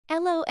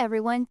Hello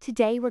everyone,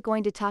 today we're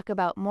going to talk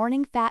about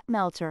Morning Fat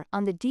Melter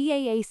on the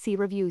Daac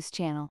Reviews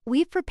channel.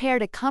 We've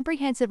prepared a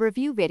comprehensive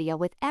review video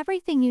with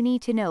everything you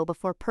need to know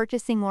before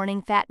purchasing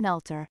Morning Fat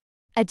Melter.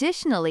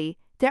 Additionally,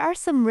 there are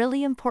some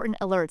really important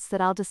alerts that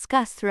I'll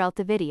discuss throughout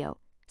the video,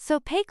 so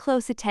pay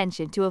close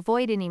attention to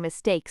avoid any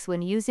mistakes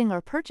when using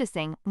or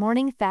purchasing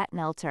Morning Fat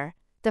Melter.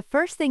 The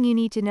first thing you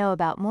need to know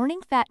about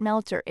Morning Fat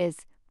Melter is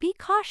be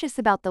cautious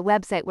about the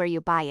website where you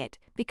buy it,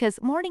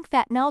 because Morning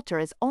Fat Melter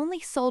is only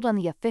sold on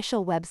the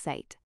official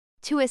website.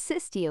 To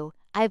assist you,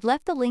 I've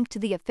left the link to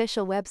the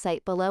official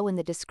website below in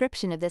the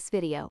description of this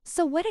video.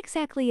 So what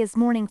exactly is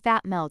Morning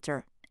Fat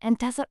Melter, and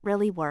does it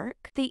really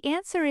work? The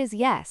answer is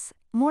yes,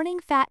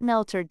 Morning Fat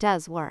Melter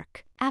does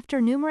work.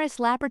 After numerous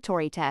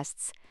laboratory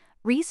tests,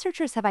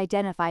 researchers have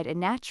identified a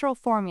natural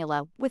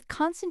formula with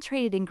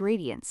concentrated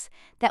ingredients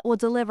that will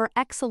deliver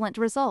excellent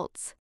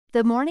results.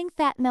 The Morning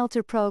Fat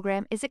Melter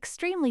program is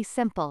extremely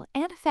simple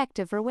and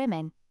effective for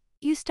women.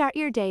 You start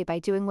your day by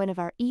doing one of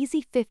our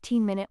easy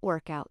 15-minute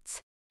workouts,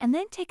 and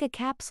then take a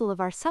capsule of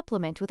our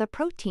supplement with a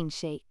protein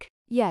shake.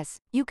 Yes,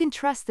 you can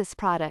trust this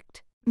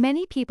product.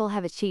 Many people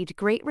have achieved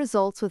great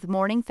results with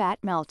Morning Fat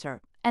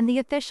Melter, and the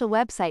official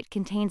website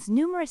contains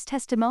numerous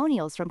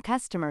testimonials from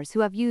customers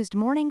who have used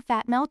Morning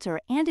Fat Melter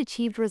and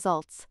achieved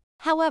results.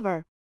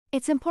 However,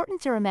 it's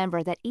important to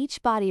remember that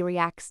each body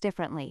reacts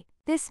differently.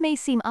 This may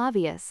seem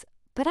obvious,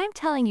 but I'm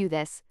telling you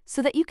this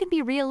so that you can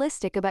be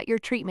realistic about your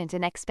treatment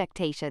and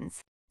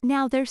expectations.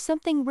 Now, there's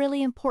something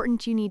really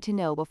important you need to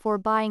know before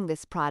buying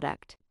this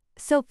product.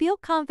 So feel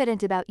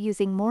confident about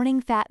using Morning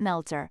Fat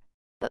Melter,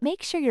 but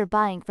make sure you're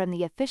buying from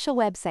the official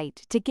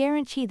website to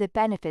guarantee the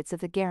benefits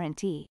of the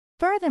guarantee.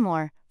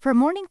 Furthermore, for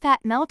Morning Fat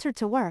Melter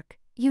to work,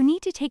 you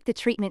need to take the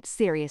treatment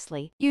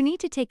seriously. You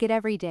need to take it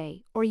every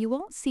day, or you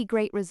won't see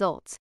great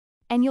results,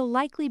 and you'll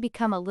likely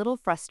become a little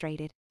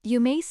frustrated. You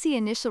may see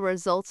initial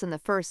results in the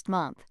first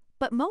month,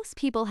 but most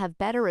people have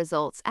better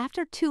results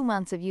after 2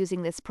 months of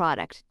using this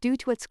product due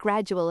to its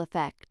gradual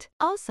effect.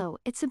 Also,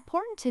 it's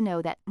important to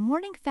know that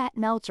Morning Fat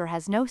Melter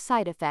has no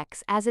side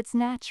effects as it's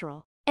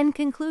natural. In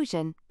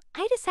conclusion,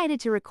 I decided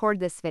to record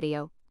this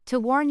video to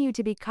warn you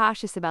to be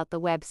cautious about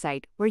the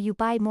website where you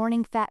buy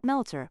Morning Fat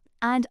Melter,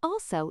 and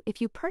also,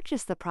 if you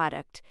purchase the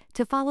product,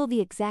 to follow the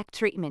exact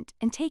treatment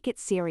and take it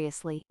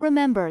seriously.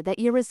 Remember that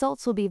your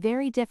results will be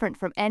very different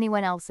from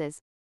anyone else's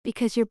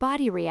because your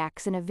body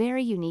reacts in a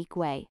very unique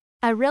way.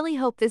 I really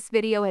hope this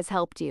video has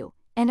helped you,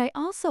 and I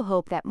also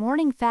hope that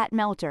Morning Fat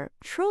Melter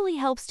truly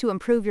helps to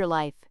improve your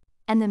life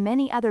and the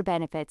many other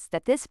benefits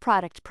that this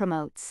product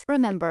promotes.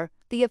 Remember,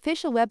 the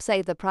official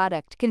website of the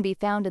product can be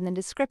found in the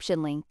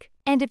description link.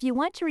 And if you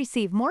want to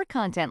receive more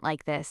content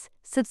like this,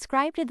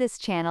 subscribe to this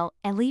channel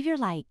and leave your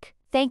like.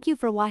 Thank you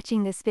for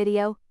watching this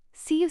video.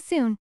 See you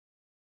soon.